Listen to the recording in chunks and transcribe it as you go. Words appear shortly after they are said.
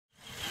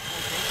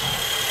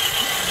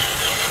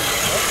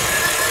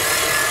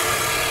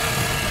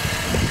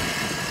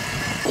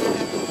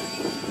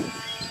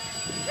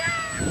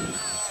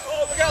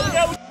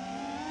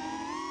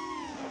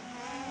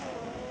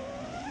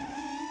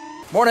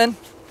Morning.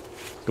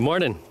 Good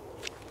morning.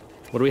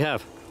 What do we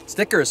have?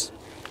 Stickers.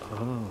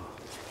 Oh.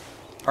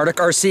 Arctic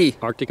RC.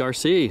 Arctic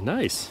RC.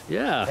 Nice.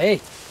 Yeah.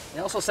 Hey, they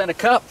also sent a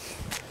cup.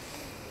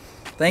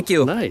 Thank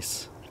you.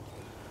 Nice.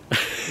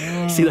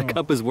 See, the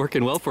cup is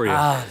working well for you.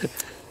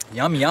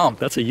 Yum, yum.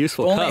 That's a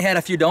useful cup. Only had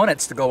a few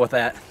donuts to go with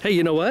that. Hey,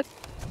 you know what?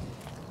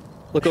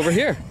 Look over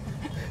here.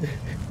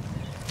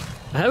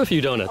 I have a few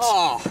donuts.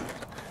 Oh,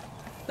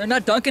 they're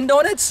not Dunkin'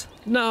 Donuts?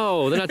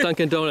 No, they're not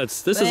Dunkin'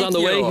 Donuts. This is on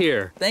the way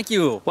here. Thank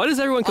you. Why does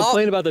everyone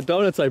complain about the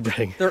donuts I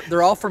bring?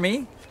 They're all for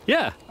me?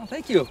 Yeah. Oh,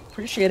 thank you.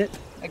 Appreciate it.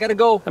 I gotta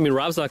go. I mean,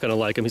 Rob's not gonna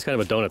like them. He's kind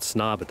of a donut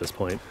snob at this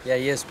point. Yeah,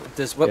 he is.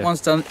 What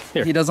one's done?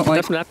 Here, he doesn't like.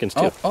 Have some napkins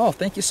too. Oh,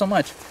 thank you so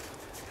much.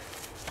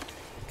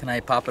 Can I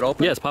pop it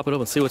open? Yes, pop it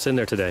open. See what's in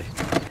there today.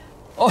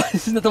 Oh,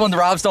 isn't that the one the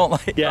Robs don't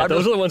like? Yeah,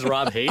 those are the ones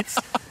Rob hates.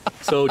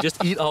 So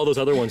just eat all those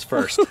other ones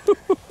first.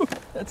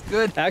 That's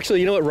good. Actually,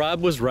 you know what?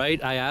 Rob was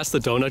right. I asked the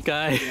donut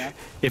guy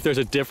if there's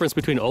a difference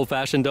between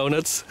old-fashioned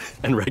donuts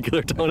and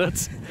regular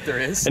donuts. There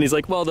is. And he's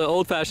like, well, the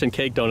old-fashioned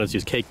cake donuts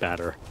use cake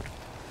batter.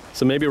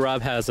 So maybe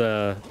Rob has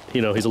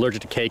he's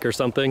allergic to cake or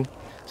something.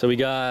 So we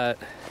got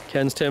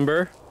Ken's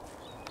timber,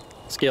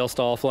 scale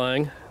stall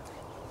flying.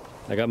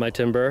 I got my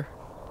timber.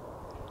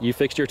 You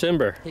fixed your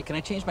timber. Hey, can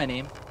I change my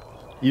name?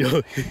 You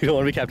don't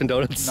want to be Captain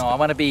Donuts? No, I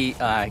want to be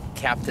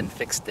Captain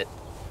Fixed It.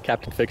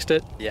 Captain Fixed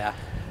It? Yeah.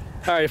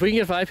 All right, if we can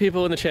get 5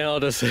 people in the channel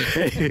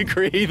to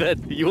agree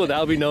that you will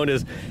now be known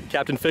as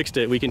Captain Fixed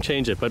It, we can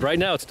change it. But right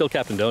now, it's still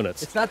Captain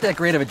Donuts. It's not that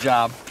great of a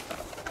job.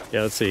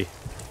 Yeah, let's see.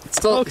 It's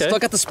still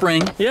got the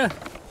spring. Yeah,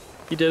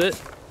 you did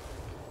it.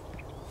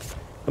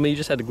 I mean, you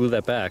just had to glue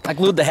that back. I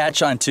glued the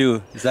hatch on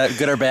too. Is that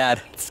good or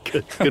bad? It's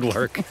good. Good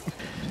work.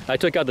 I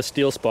took out the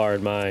steel spar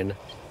in mine,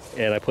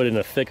 and I put in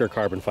a thicker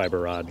carbon fiber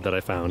rod that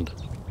I found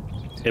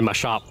in my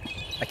shop.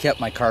 I kept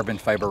my carbon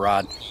fiber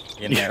rod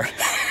in there.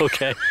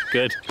 Okay,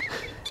 good.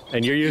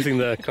 And you're using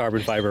the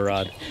carbon fiber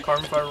rod.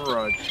 Carbon fiber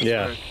rod.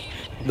 Yeah. Right.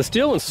 The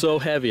steel one's so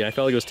heavy, I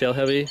felt like it was tail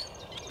heavy,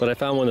 but I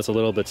found one that's a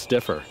little bit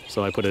stiffer,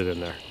 so I put it in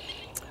there.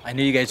 I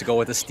knew you guys would go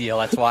with the steel.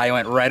 That's why I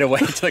went right away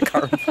to the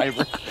carbon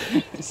fiber.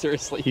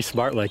 Seriously. He's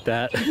smart like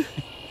that.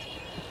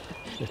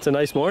 It's a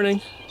nice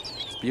morning.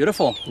 It's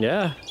beautiful.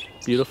 Yeah,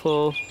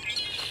 beautiful.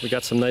 We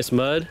got some nice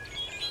mud.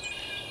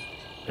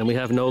 And we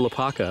have no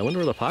Lopaka. I wonder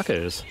where Lopaka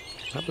is.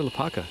 Not the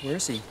Lopaka. Where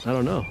is he? I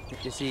don't know.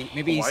 Is he?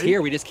 Maybe he's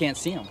here. We just can't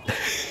see him.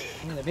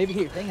 Maybe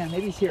here. Hang on.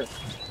 Maybe he's here.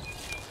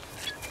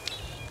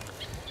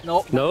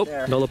 Nope. Nope.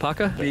 No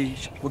Lopaka?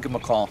 We'll give him a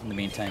call in the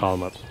meantime. Call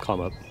him up. Call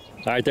him up.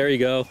 All right, there you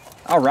go.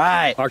 All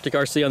right. Arctic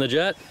RC on the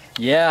jet.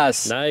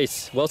 Yes.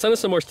 Nice. Well, send us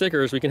some more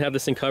stickers. We can have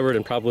this thing covered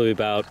in probably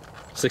about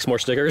 6 more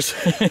stickers.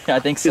 I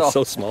think so. It's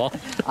so small.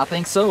 I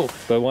think so.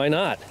 But why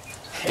not?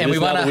 And we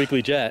want a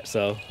weekly jet,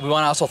 so. We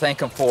want to also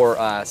thank him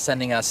for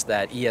sending us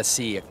that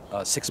ESC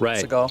 6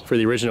 months ago. For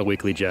the original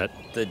weekly jet.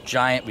 The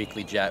giant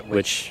weekly jet,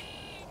 which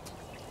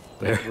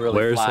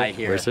where's it?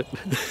 here. Where's it?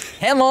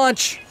 Hand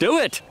launch. Do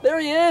it. There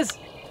he is.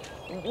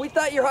 We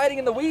thought you're hiding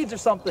in the weeds or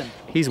something.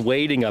 He's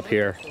waiting up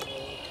here.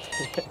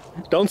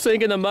 Don't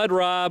sink in the mud,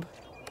 Rob.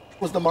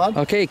 What's the mod?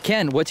 Okay,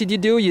 Ken, what did you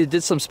do? You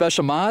did some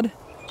special mod?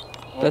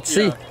 Let's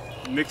see.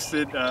 Mixed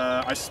it.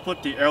 I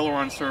split the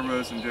aileron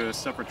servos into a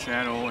separate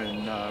channel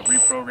and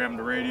reprogrammed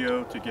the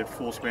radio to get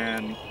full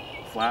span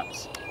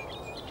flaps.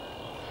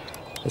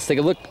 Let's take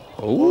a look.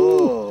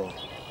 Whoa.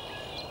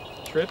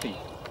 Trippy.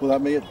 Will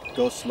that make it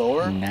go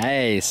slower?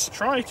 Nice.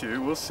 Try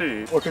to. We'll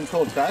see. Or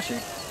controlled crashing.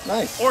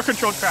 Nice. Or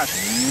controlled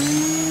crashing.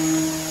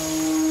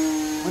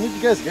 When did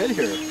you guys get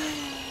here?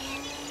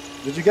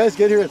 Did you guys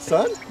get here at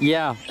sun?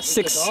 Yeah,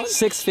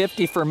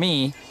 6:50 for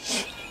me.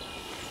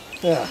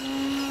 Yeah.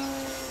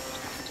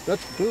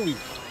 That's buoy.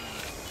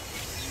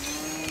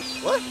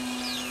 What?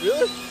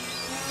 Really?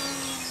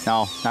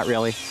 No, not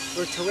really.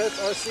 For Tourette's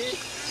RC?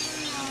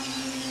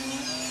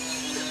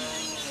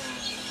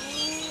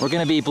 We're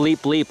gonna be bleep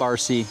bleep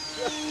RC.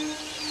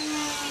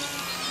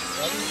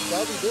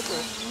 That'll be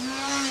different.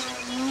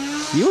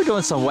 You were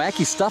doing some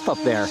wacky stuff up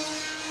there.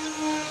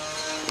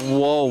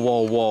 Whoa,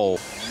 whoa, whoa.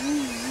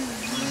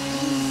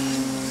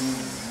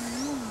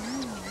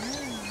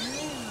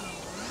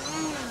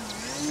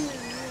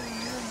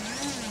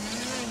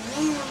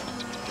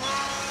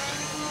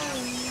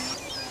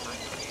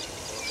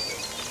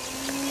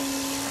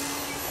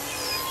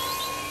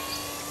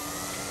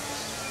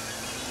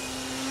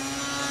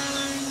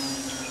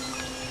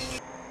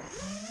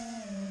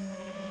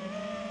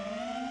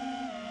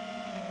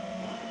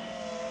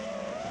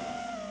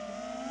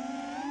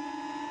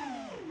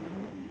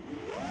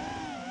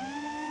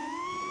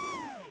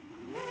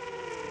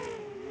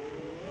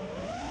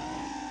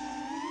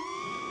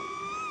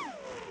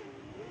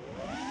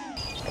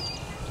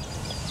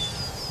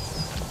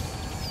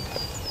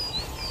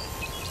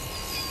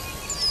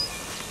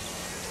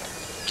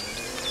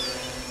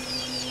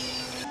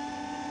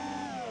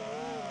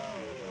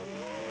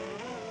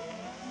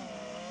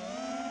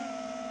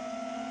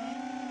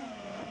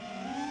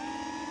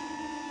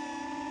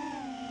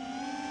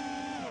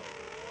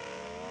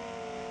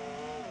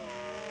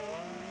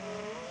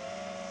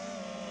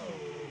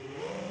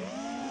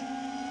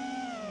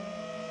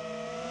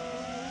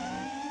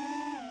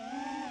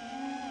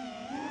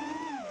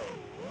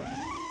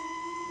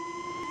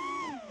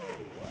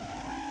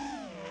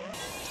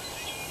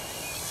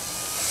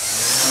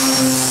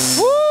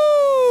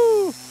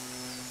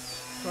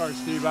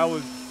 believe I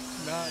was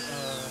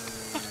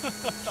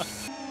not.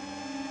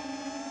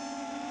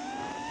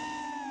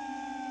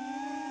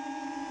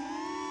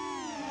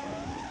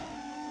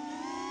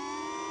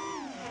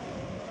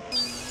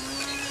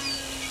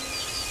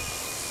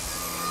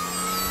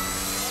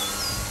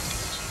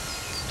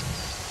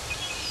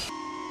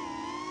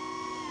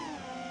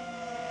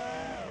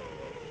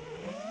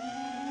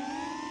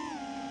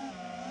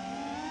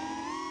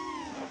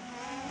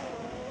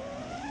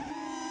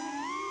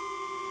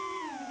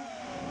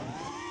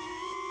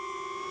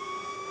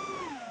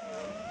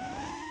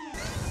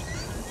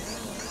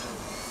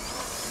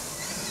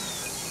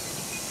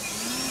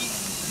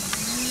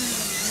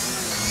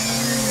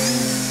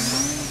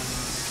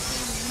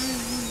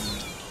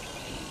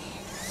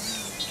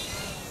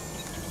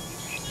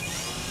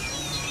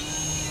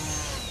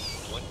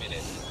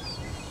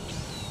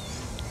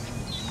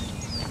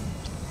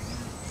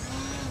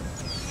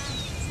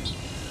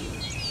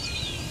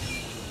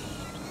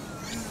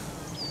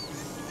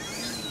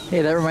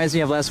 Hey, that reminds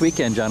me of last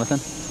weekend, Jonathan.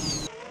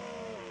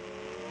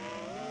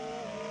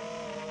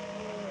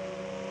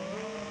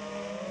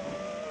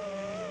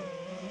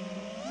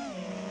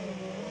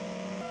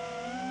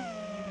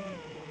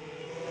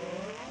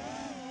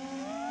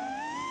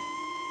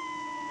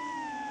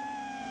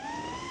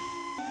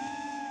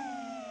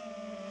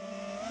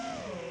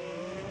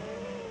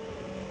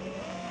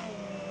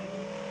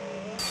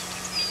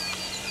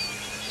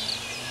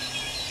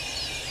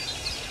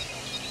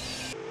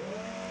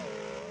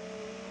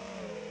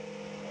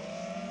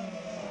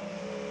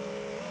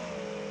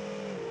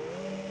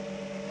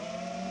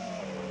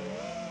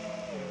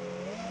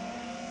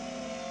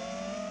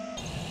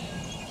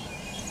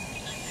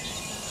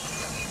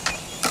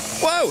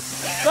 Whoa!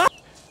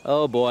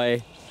 Oh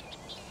boy.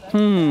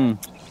 Come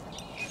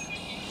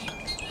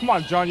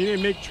on, John, you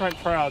didn't make Trent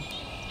proud.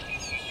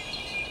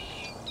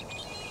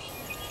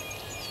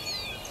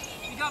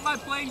 You got my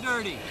plane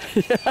dirty.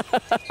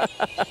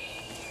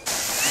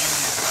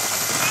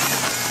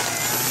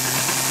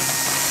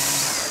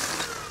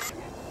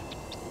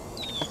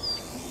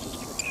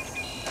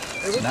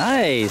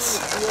 Nice.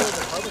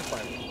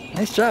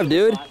 Nice job,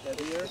 dude.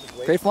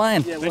 Great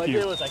flying. Yeah, what I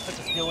did was I took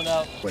the peeling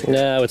out.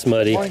 No, it's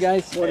muddy. Morning,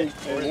 guys. Morning.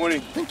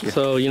 Morning. Thank you.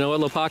 So, you know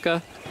what,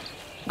 Lopaka?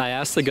 I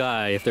asked the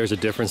guy if there's a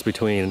difference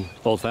between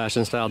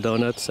old-fashioned style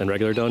donuts and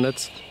regular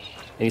donuts.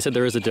 And he said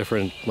there is a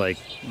different, like,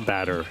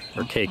 batter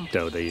or cake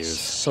dough they use.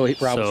 So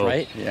Rob was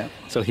right? Yeah.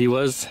 So he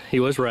was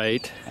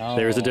right. Oh,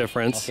 There's a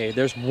difference. Okay,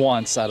 there's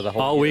once out of the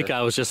whole All year. week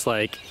I was just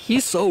like,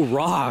 he's so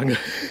wrong.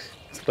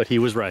 But he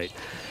was right.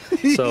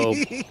 So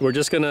we're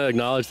just gonna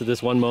acknowledge that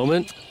this one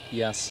moment.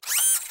 Yes.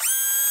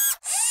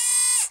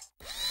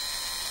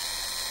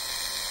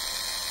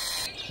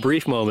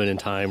 Brief moment in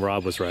time,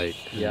 Rob was right.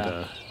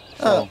 Yeah.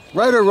 And,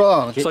 Right or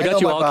wrong? so I got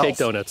you all cake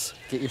donuts.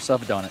 Get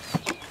yourself a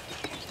donut.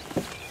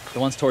 The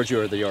ones towards you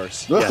are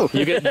yours. Yeah,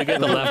 you get the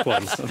left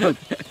ones.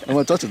 I'm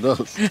not touching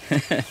those.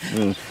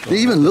 They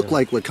even look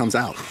like what comes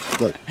out.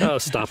 Look. Oh,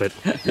 stop it.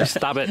 Just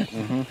stop it.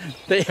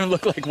 They even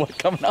look like what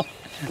coming up.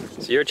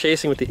 So you're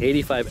chasing with the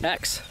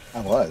 85X.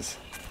 I was.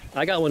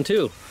 I got one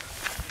too.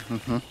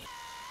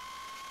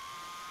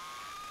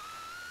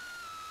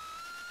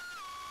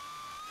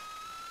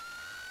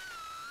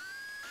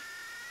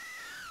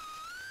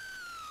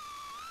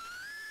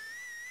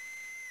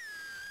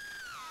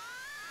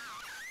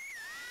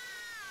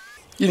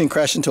 You didn't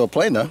crash into a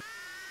plane, though.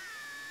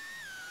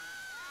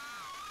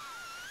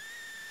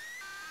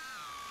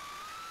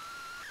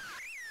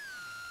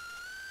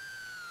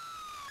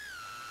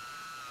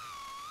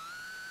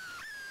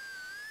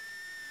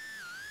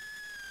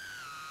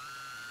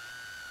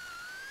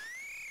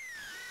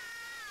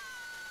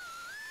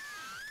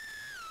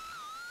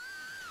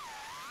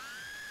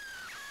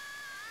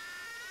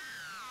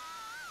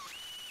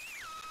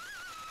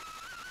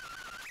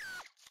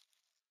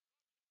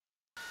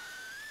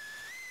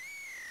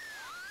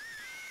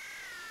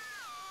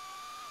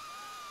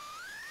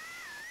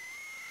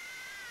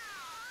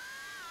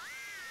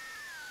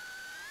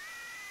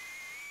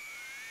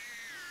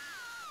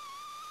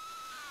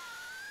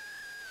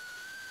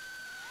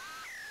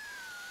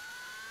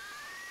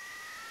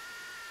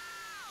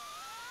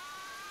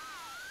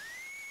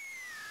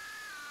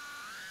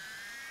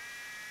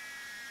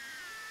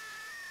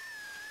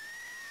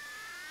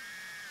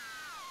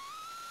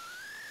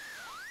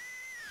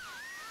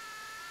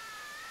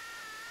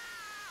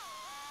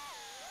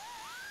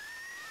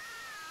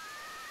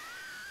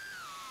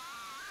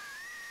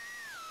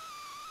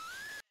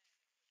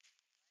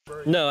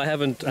 No, I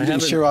haven't.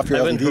 didn't shear off your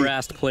I haven't LED.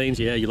 harassed planes.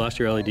 Yeah, you lost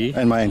your LED.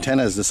 And my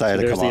antennas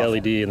decided to There's come the off.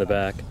 LED in the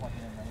back,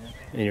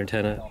 and your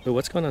antenna. But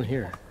what's going on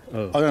here?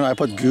 Oh, Oh, no, I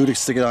put glue to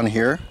stick it on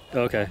here,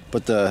 okay,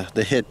 but the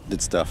hit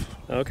did stuff.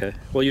 okay.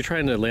 Well, you're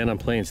trying to land on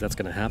planes. That's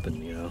going to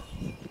happen, you know.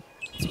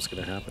 That's what's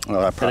going to happen. Oh,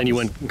 I And then you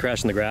promise. went and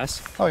crashed in the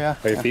grass. Oh, yeah.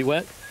 Are your feet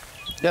wet?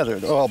 Yeah,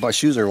 oh, my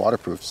shoes are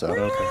waterproof, so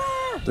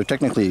Okay. they're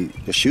technically,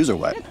 the shoes are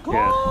wet.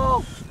 Yeah.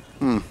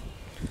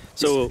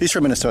 So He's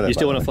from Minnesota. you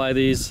still by want the to fly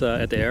these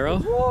at the Arrow?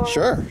 way.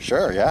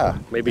 Sure, yeah.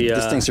 Maybe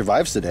This thing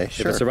survives today, if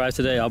sure. it survives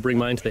today, I'll bring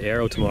mine to the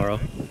Arrow tomorrow.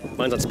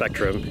 Mine's on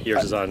Spectrum.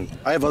 Yours is on.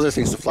 I have other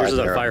things to fly. Yours is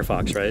on there.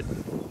 Firefox, right?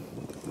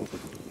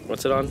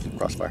 What's it on?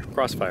 Crossfire.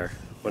 Crossfire.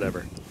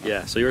 Whatever.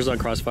 Yeah. So yours is on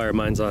Crossfire.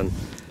 Mine's on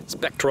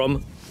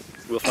Spectrum.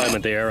 We'll fly them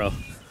at the Arrow.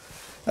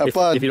 Have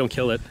fun. If you don't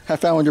kill it.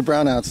 Have fun with your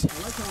brownouts.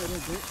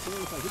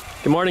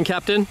 Good morning,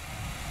 Captain.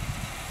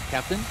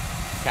 Captain?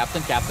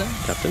 Captain? Captain?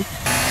 Captain.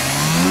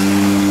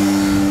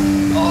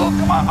 Oh,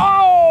 come on!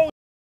 Oh!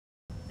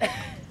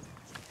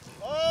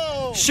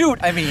 Oh! Shoot!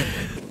 I mean,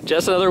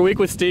 Just another week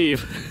with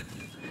Steve.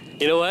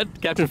 You know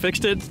what? Captain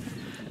fixed it.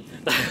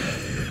 I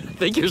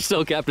think you're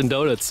still Captain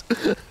Donuts.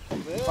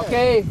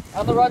 okay,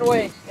 on the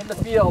runway, in the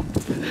field.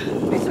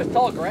 At least there's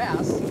tall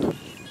grass.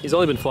 He's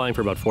only been flying for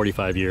about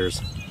 45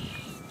 years.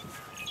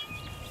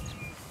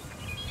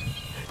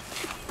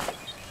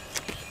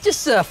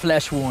 Just a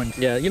flesh wound.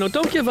 Yeah, you know,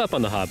 don't give up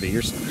on the hobby.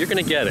 You're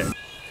gonna get it.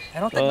 I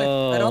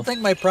don't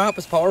think my prop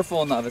is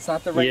powerful enough. It's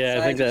not the right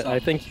Yeah, size. I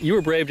think you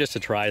were brave just to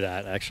try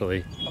that,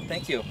 actually. Oh,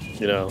 thank you.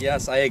 You know.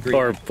 Yes, I agree.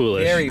 Or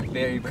foolish. Very,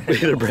 very brave.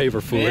 Either brave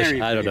or foolish.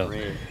 Very, I don't know.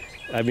 brave.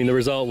 I mean, the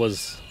result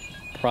was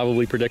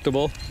probably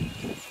predictable.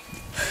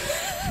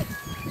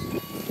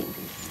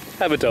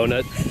 Have a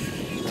donut.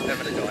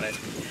 Having a donut.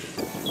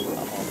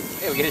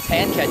 Hey, we get his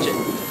hand catch it.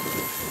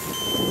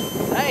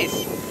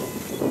 Nice.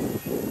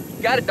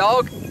 Got it,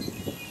 dog.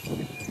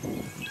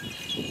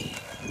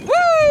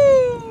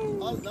 Woo!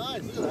 Oh,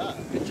 nice. Look at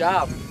that. Good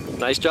job.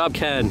 Nice job,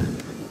 Ken.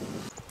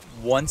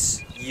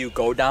 Once you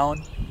go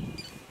down,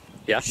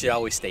 Yeah. you should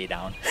always stay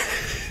down.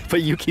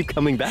 But you keep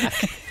coming back.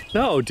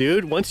 No,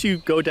 dude. Once you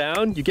go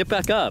down, you get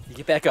back up. You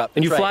get back up.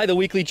 And you That's fly right. the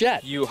weekly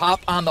jet. You hop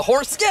on the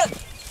horse skin.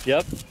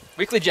 Yep.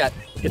 Weekly jet.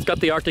 It's got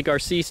the Arctic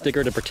RC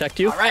sticker to protect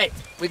you. All right.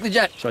 Weekly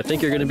jet. So I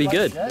think you're going to be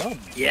good.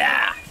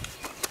 Yeah.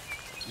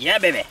 Yeah,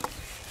 baby.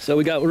 So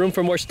we got room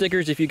for more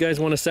stickers if you guys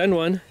want to send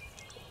one.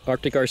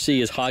 Arctic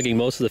RC is hogging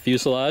most of the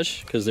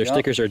fuselage because their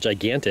stickers are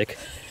gigantic.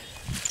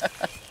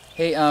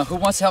 Hey, who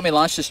wants to help me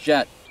launch this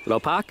jet?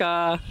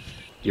 Lopaka,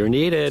 you're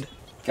needed.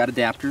 Got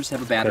adapters,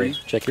 have a battery. Okay,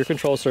 check your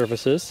control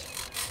surfaces.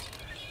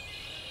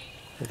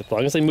 As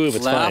long as they move,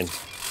 it's Left,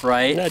 fine.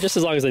 right, No, just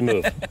as long as they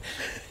move.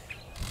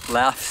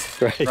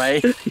 left, Right.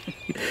 right.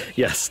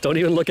 Yes, don't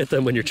even look at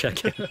them when you're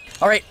checking.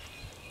 All right.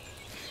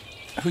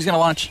 Who's gonna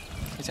launch?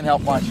 Who's gonna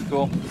help launch?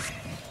 Cool.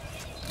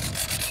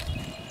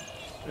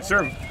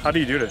 Sir, how do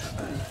you do this?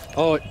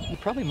 Oh,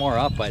 probably more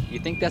up, but you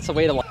think that's the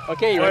way to launch?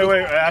 Okay, you Wait,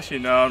 ready? actually,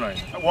 no, no.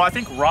 Well, I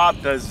think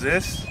Rob does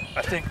this.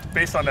 I think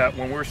based on that,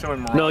 when we were showing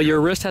Morocco. No, your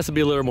wrist has to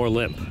be a little more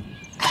limp.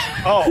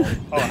 Oh,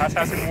 it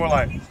has to be more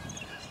like.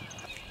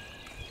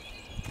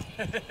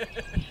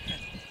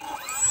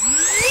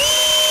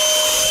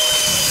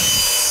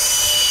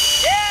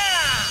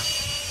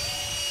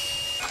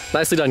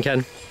 Nicely done,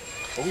 Ken.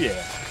 Oh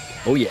yeah.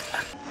 Oh yeah.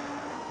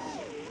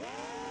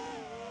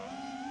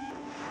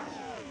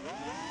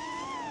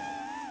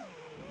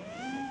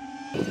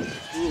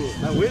 Ooh,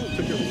 that wind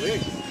took your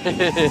wing.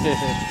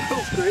 That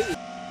was crazy.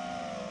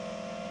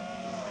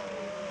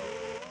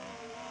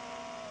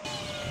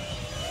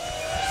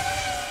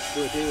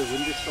 Do a day with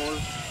windy storm.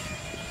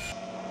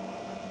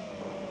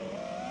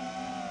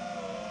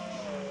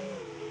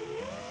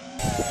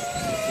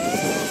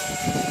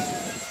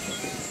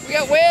 We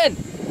got wind.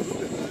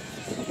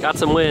 Got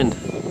some wind.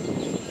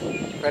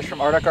 Fresh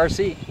from Arctic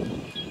RC.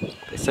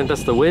 They sent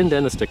us the wind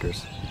and the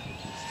stickers.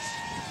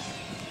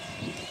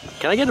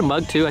 Can I get a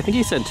mug too? I think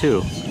he sent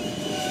 2.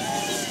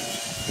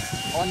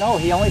 Oh no,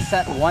 he only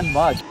sent one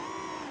mug.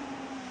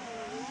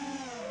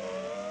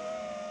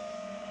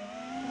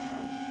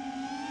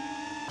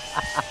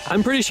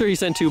 I'm pretty sure he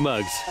sent 2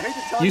 mugs.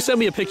 You sent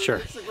me a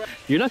picture.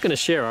 You're not gonna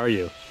share, are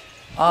you?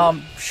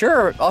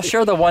 Sure. I'll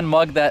share the one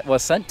mug that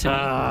was sent to me.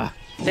 Ah,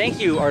 Thank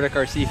you, Arctic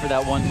RC, for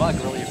that one mug.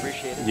 Really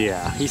appreciate it.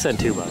 yeah, he sent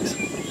 2 mugs.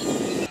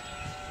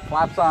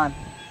 Flaps on.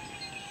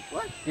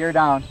 What? Gear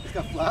down. It's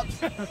got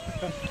flaps.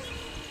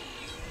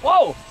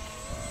 Whoa!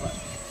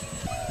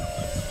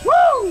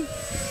 Woo!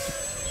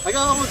 I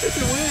got almost hit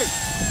the wing.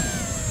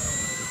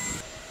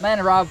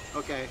 Man, Rob,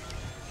 Okay,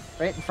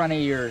 right in front of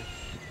your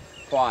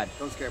quad.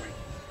 don't scare me.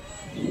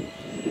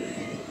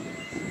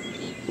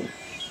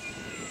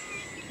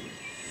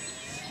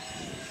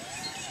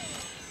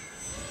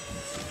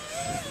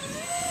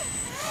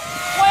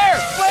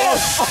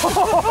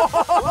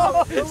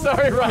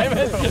 Sorry,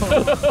 Ryman.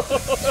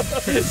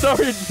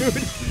 Sorry, dude.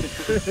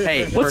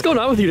 Hey, What's going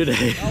on with you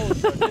today?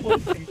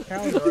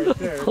 Right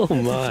there. Oh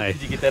my.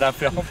 Did you get that on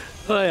film?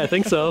 Oh yeah, I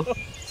think so.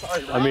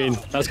 I mean,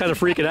 I was kind of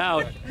freaking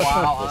out.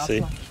 Wow, Let's see.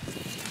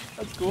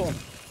 That's cool.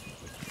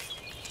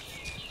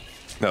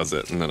 That was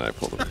it, and then I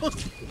pulled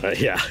it.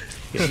 Yeah.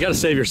 You gotta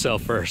save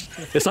yourself first.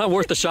 It's not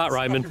worth the shot,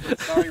 Ryman.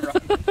 Sorry,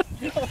 Ryman.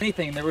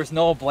 Anything, there was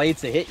no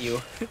blades to hit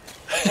you.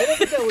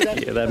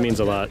 Yeah, that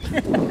means a lot.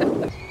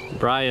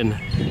 Brian.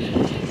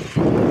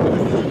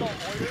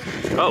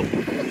 Oh.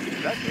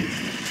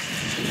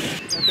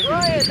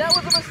 Brian, that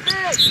was a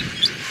mistake!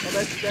 Well,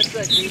 that's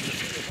that deep.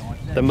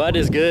 The mud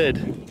is good.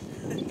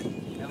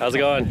 How's it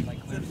going?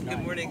 Good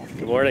morning.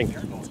 Good morning.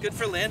 It's good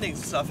for landings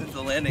and stuff if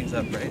the landing's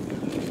up, right?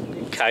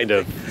 Kind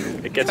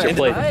of. It gets your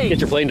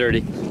plane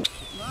dirty.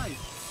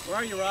 Nice. Where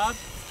are you, Rob?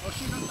 Oh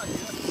shoot, that's not good.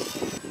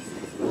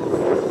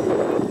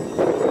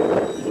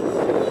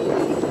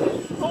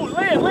 Oh,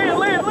 land!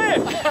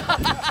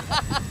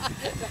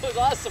 That was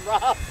awesome,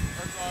 Rob.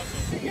 That's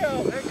awesome.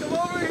 Hey, come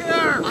over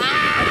here!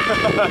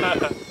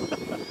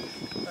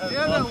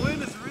 Yeah, that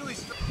wind is really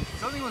strong.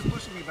 Something was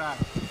pushing me back.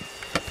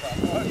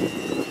 What?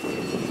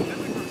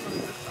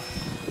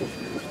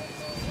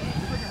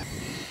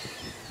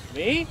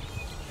 Me?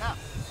 Yeah.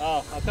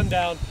 Oh, I'll come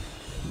down.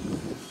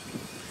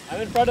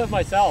 I'm in front of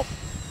myself.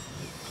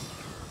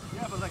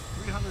 Yeah, but like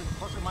 300,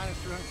 plus or minus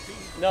 300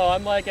 feet. No,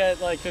 I'm like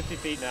at like 50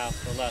 feet now,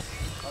 or less.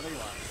 Oh, there you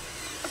are.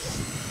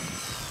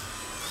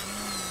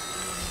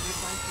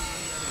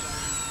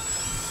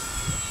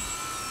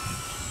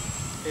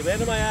 Hey,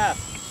 land on my ass.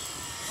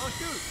 Oh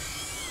shoot!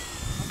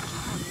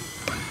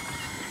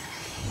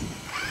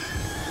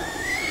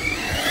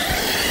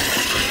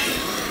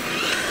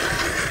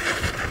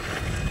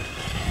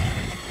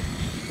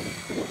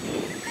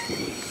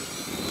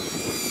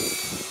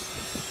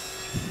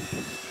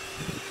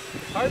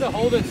 It's hard to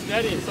hold it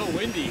steady, it's so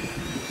windy.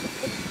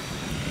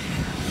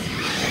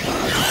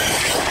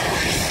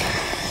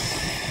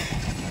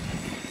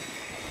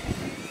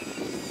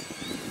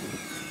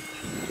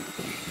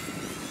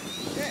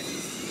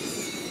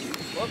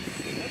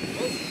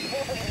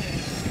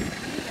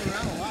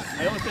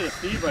 I almost hit a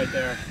Steve right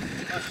there.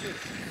 Oh shoot!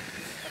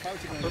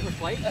 Perfect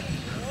flight?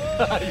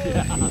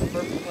 Yeah,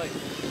 perfect flight.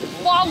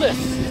 Flawless!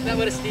 Isn't that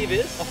what a Steve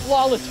is? A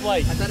flawless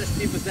flight. I thought a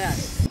Steve was that.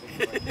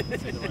 Say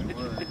the right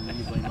word, you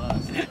usually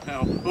must.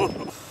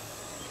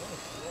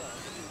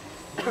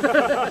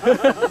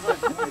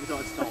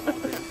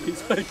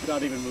 He's like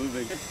not even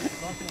moving.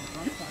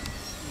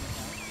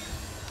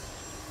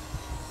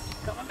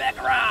 Coming back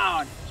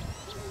around.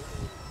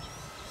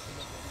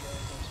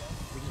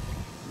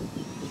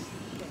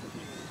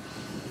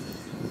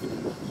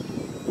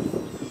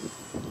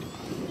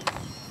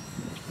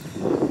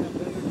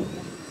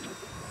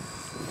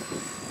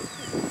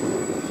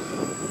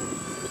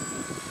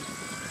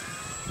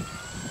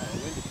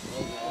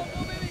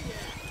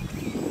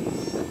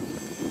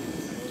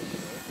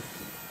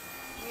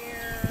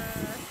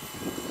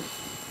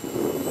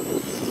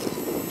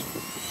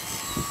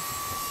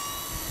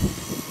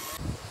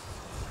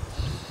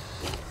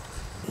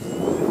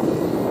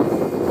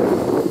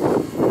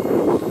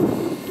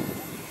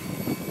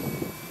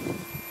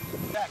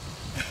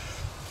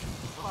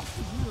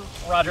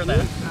 Roger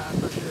that.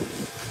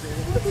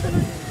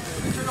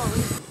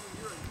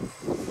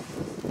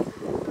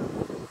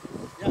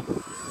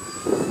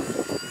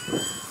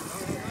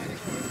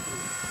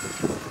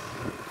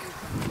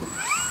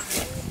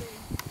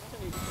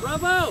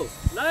 Bravo!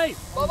 Nice!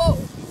 Bobo!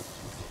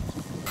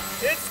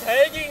 It's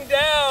hanging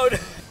down!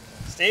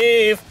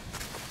 Steve!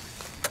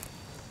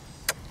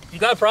 You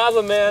got a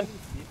problem, man.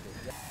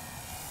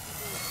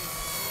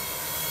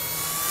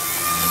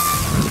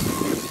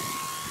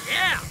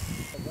 Yeah!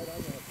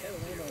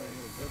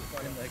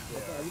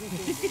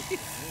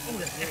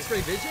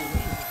 X-ray vision?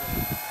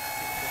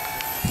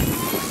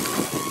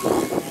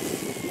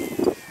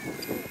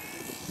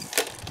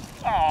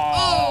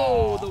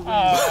 Oh, the wind.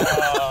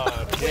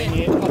 Oh, dang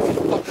it.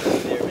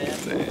 There,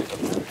 man.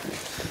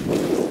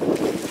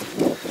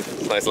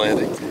 Nice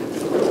landing.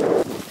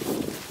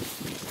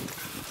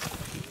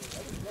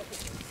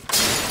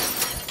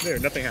 There,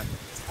 nothing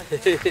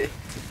happened.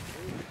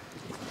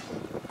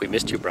 We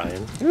missed you,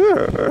 Brian.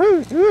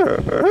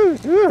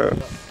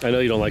 I know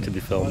you don't like to be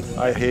filmed.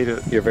 I hate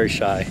it. You're very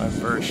shy. I'm a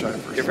very shy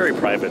person. You're a very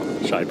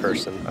private, shy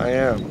person. I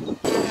am.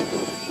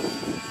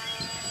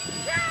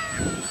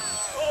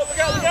 Oh, look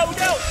out, look out,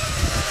 look out!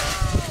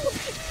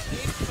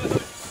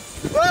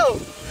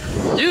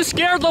 Whoa! You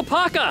scared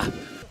Lopaka!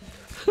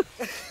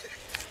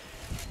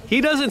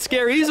 He doesn't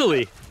scare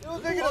easily. It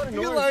was making a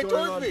beeline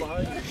towards me.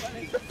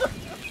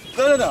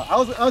 No. I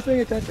was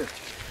paying attention.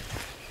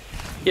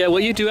 Yeah,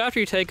 what you do after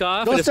you take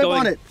off Don't and it's step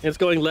going, on it. it's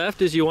going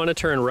left is you want to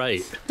turn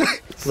right.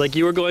 Like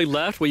you were going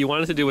left, what you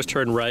wanted to do was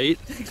turn right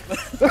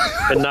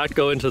and not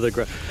go into the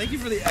ground. Thank you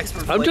for the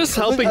expert. I'm just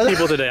helping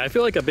people today. I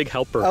feel like a big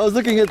helper. I was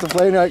looking at the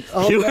plane like,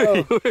 oh You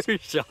no, were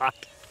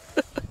shocked.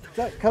 is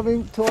that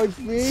coming towards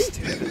me?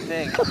 Stupid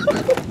thing.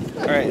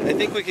 All right, I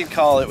think we can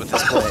call it with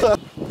this plane.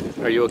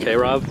 Are you okay,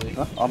 Rob?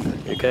 Huh?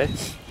 You okay?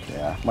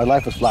 Yeah, my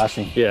life was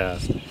flashing. Yeah.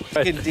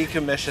 We can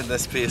decommission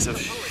this piece of.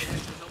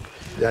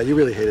 Yeah, you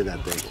really hated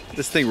that thing.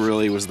 This thing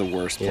really was the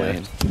worst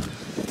plane.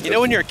 You know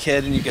when you're a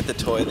kid and you get the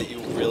toy that you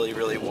really,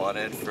 really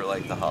wanted for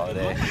like the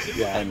holiday,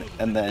 Yeah.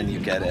 and then you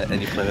get it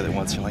and you play with it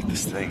once, and you're like,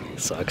 this thing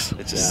Sucks.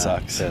 it just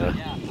sucks. Yeah.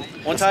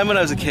 One time when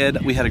I was a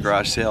kid, we had a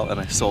garage sale and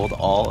I sold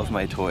all of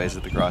my toys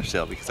at the garage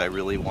sale because I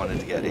really wanted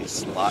to get a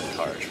slot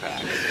car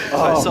track. So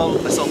I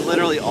sold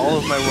literally all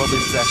of my worldly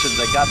possessions.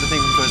 I got the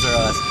thing from Toys R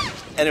Us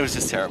and it was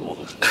just terrible.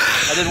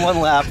 I did one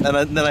lap and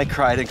then I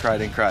cried and cried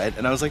and cried.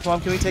 And I was like,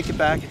 Mom, can we take it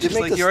back? And she's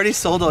like, you already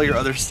sold all your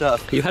other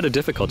stuff. You had a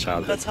difficult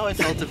childhood. That's how I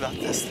felt about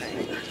this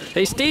thing.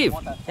 Hey, Steve.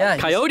 Yeah.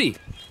 Coyote.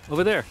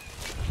 Over there.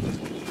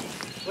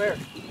 Where?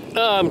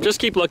 Just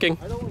keep looking.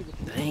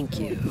 Thank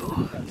you.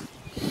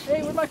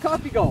 Hey, where'd my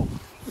coffee go?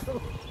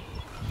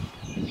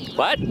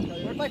 What?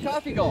 Where'd my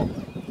coffee go?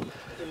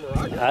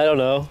 I don't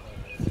know.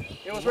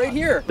 It was right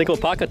here. I think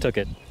Lopaka took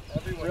it.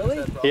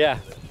 Really? Yeah.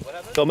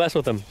 Go mess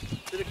with him.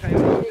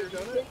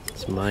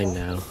 It's mine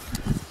now.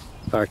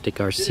 Arctic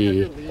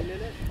RC.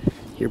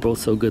 You're both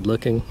so good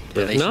looking.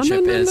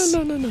 Relationship is.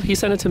 No. He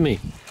sent it to me.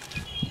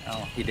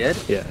 Oh, he did?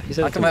 Yeah, he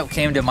sent How it to come me. it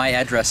came to my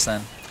address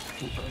then?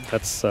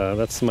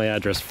 That's my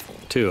address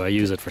too. I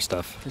use it for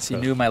stuff. Because he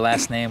knew my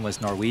last name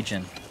was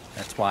Norwegian.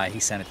 That's why he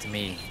sent it to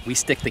me. We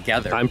stick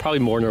together. I'm probably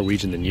more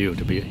Norwegian than you,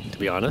 to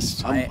be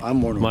honest. I'm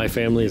more My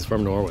family is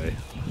from Norway,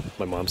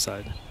 my mom's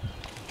side.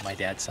 My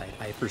dad's side.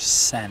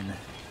 Iversen.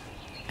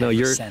 No,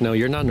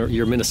 you're not.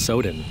 You're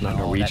Minnesotan, not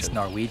No, Norwegian. that's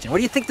Norwegian. Where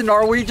do you think the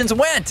Norwegians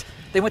went?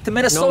 They went to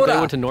Minnesota. No, they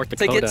went to North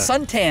Dakota. To get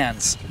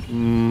suntans.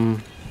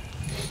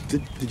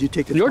 Did you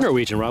take the? You're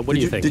Norwegian, Rob. What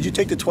do you think? Did you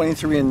take the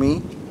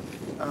 23andMe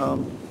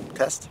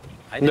test?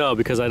 No,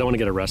 because I don't want to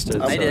get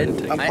arrested. I so did.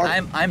 didn't take it.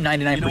 I'm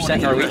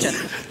 99% Norwegian.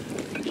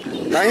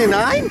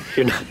 99?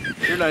 You're not.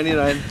 You're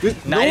 99.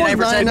 No one's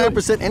 99%.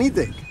 99%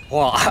 anything.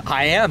 Well,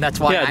 I am. That's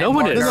why Yeah, I'm no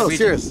one more is. No, Norwegian.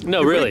 serious. No,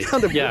 The really.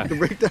 breakdown, Yeah. The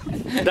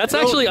breakdown. That's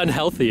actually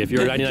unhealthy if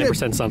you're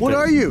 99% something. What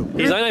are you?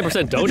 He's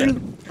 99% donut.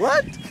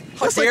 What?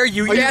 How dare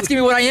you? You're asking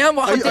me what I am?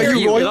 How Are dare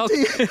you you?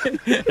 royalty?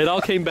 It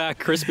all came back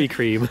Krispy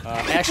Kreme.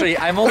 Actually,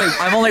 I'm only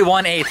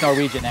 1/8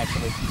 Norwegian.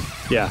 Actually,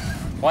 Yeah.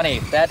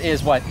 1/8. That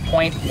is what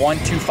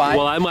 0.125.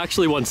 Well, I'm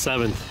actually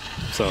 1/7.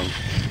 So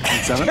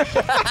 7?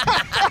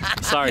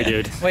 sorry,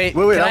 dude. Wait,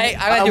 wait, can I'm-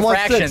 I gotta do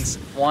 1/6. fractions.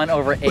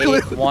 1/8, wait.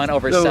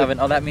 1/7.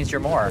 Oh, that means you're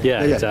more.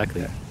 Yeah, yeah,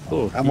 exactly. yeah.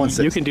 Oh, I'm you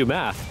 1/6. can do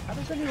math.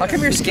 How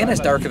come your skin is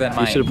darker than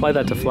You should mine? apply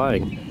that to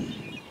flying.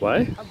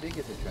 Why?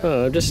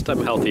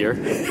 I'm healthier.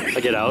 I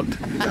get out.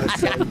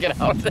 Get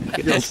out. I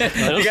You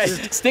don't, guys,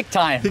 stick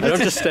time. I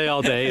don't just stay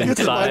all day Get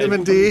the inside.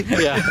 vitamin D.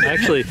 Yeah,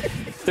 actually,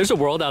 there's a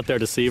world out there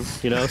to see,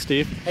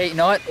 Steve? Hey, you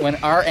know what? When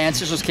our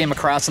ancestors came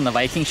across on the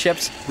Viking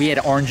ships, we had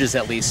oranges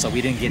at least, so we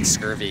didn't get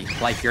scurvy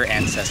like your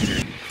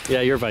ancestors.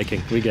 Yeah, you're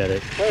Viking. We get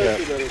it. Yeah.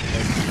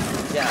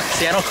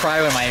 See, I don't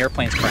cry when my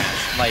airplanes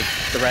crash like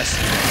the rest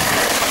of you.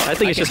 I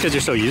think it's just because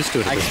you're so used to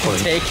it at I this can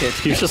point. take it.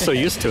 You're just so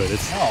used to it.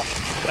 It's, No,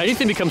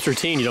 anything becomes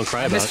routine, you don't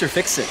cry about. Mr.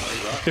 Fix It.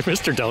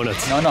 Mr.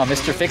 Donuts. No,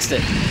 Mr. Fixed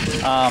It.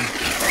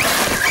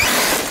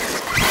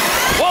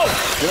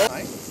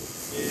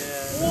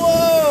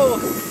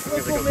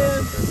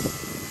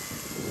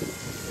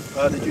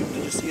 Did you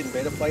see it in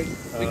beta flight?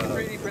 We can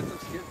 3D print some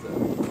skids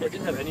though. I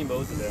didn't have any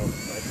modes available,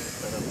 so I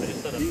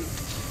just set up. These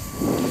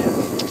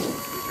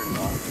are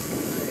not.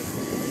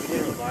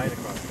 There's a line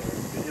across there.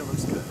 Video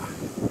looks good.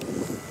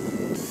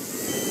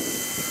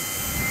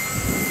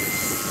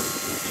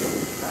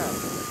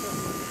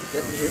 I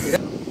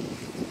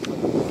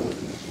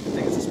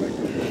think it's a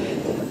spectrum.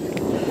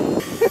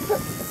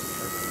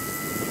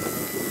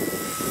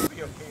 It'll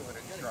be okay when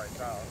it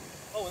dries out.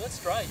 Oh, when that's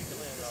dry, you can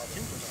land it all.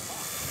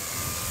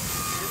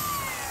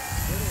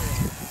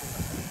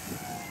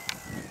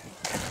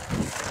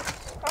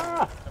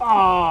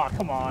 Ah,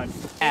 come on.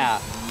 Yeah.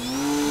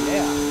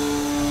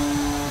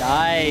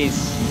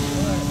 Nice.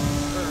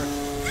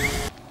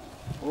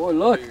 Oh,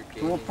 look.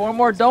 4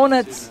 more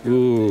donuts.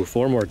 Ooh,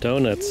 4 more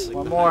donuts.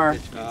 One more.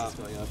 Are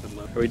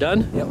we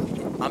done? Yep.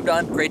 I'm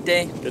done. Great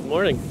day. Good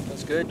morning.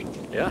 That's good.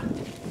 Yeah.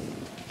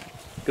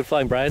 Good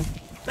flying, Brian.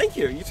 Thank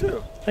you, you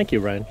too. Thank you,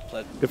 Brian.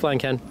 Good flying,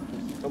 Ken.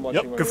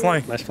 Yep, good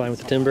flying. Nice flying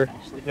with the timber.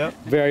 Yep.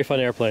 Very fun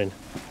airplane.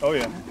 Oh,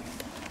 yeah.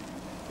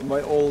 In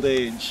my old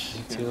age.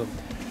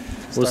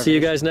 We'll see you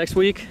guys next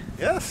week.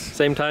 Yes.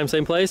 Same time,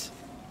 same place.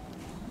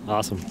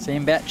 Awesome.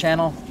 Same bat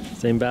channel.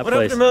 Same bad What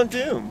place. happened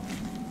to Mount Doom?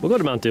 We'll go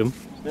to Mount Doom.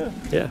 Yeah,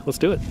 Yeah, let's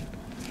do it.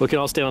 We can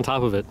all stand on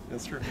top of it.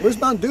 that's true. Where's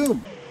Mount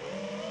Doom?